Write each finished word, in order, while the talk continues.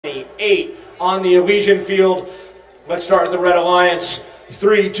8 on the Elysian field. Let's start with the Red Alliance.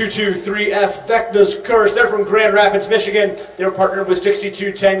 322-3F Vecna's Curse. They're from Grand Rapids, Michigan. They're partnered with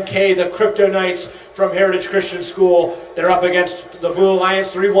 6210K, the Crypto Knights from Heritage Christian School. They're up against the Blue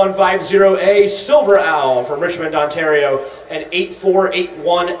Alliance 3150A Silver Owl from Richmond, Ontario, and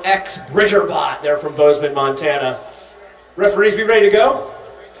 8481X Bridgerbot. They're from Bozeman, Montana. Referees, be ready to go?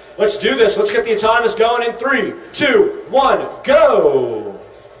 Let's do this. Let's get the autonomous going in 3, 2, 1, go!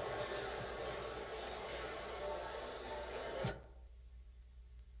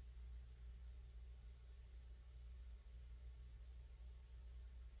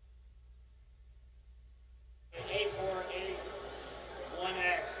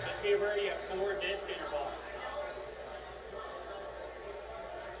 Just be aware you have 4 discs in your ball.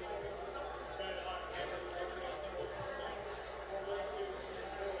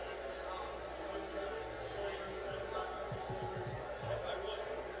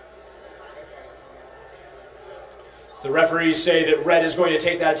 The referees say that red is going to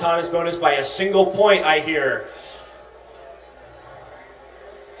take that autonomous bonus by a single point, I hear.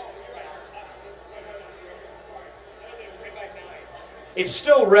 It's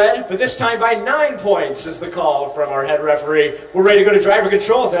still red, but this time by 9 points is the call from our head referee. We're ready to go to driver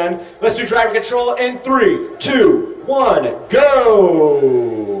control then. Let's do driver control in 3, 2, 1, go!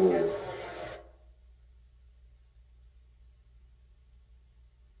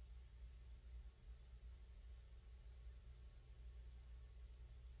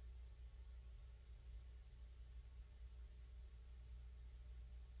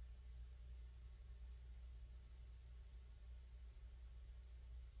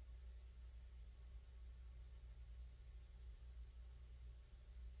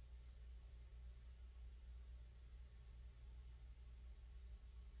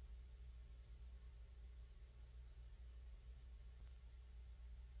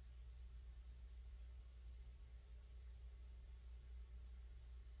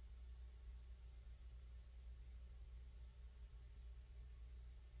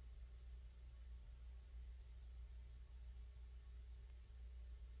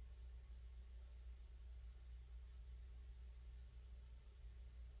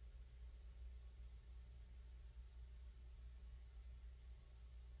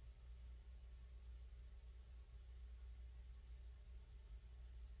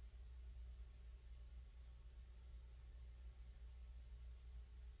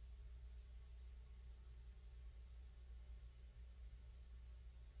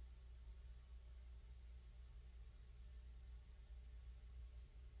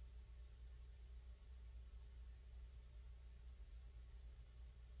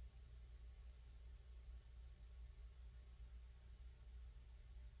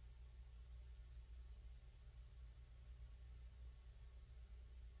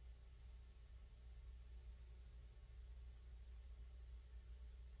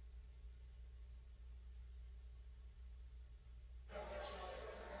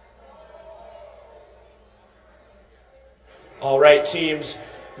 All right, teams,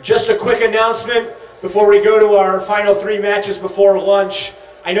 just a quick announcement before we go to our final 3 matches before lunch.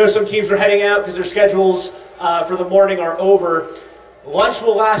 I know some teams are heading out because their schedules for the morning are over. Lunch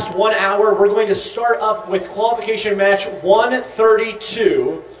will last 1 hour. We're going to start up with qualification match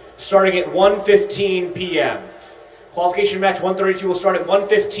 132, starting at 1:15 p.m. Qualification match 132 will start at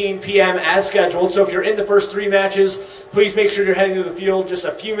 1:15 p.m. as scheduled. So if you're in the first 3 matches, please make sure you're heading to the field just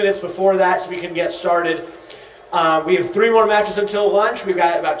a few minutes before that so we can get started. We have 3 more matches until lunch. We've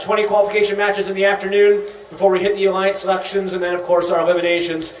got about 20 qualification matches in the afternoon before we hit the Alliance selections and then, of course, our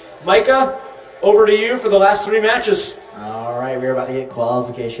eliminations. Micah, over to you for the last 3 matches. All right, we're about to get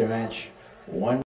qualification match 1.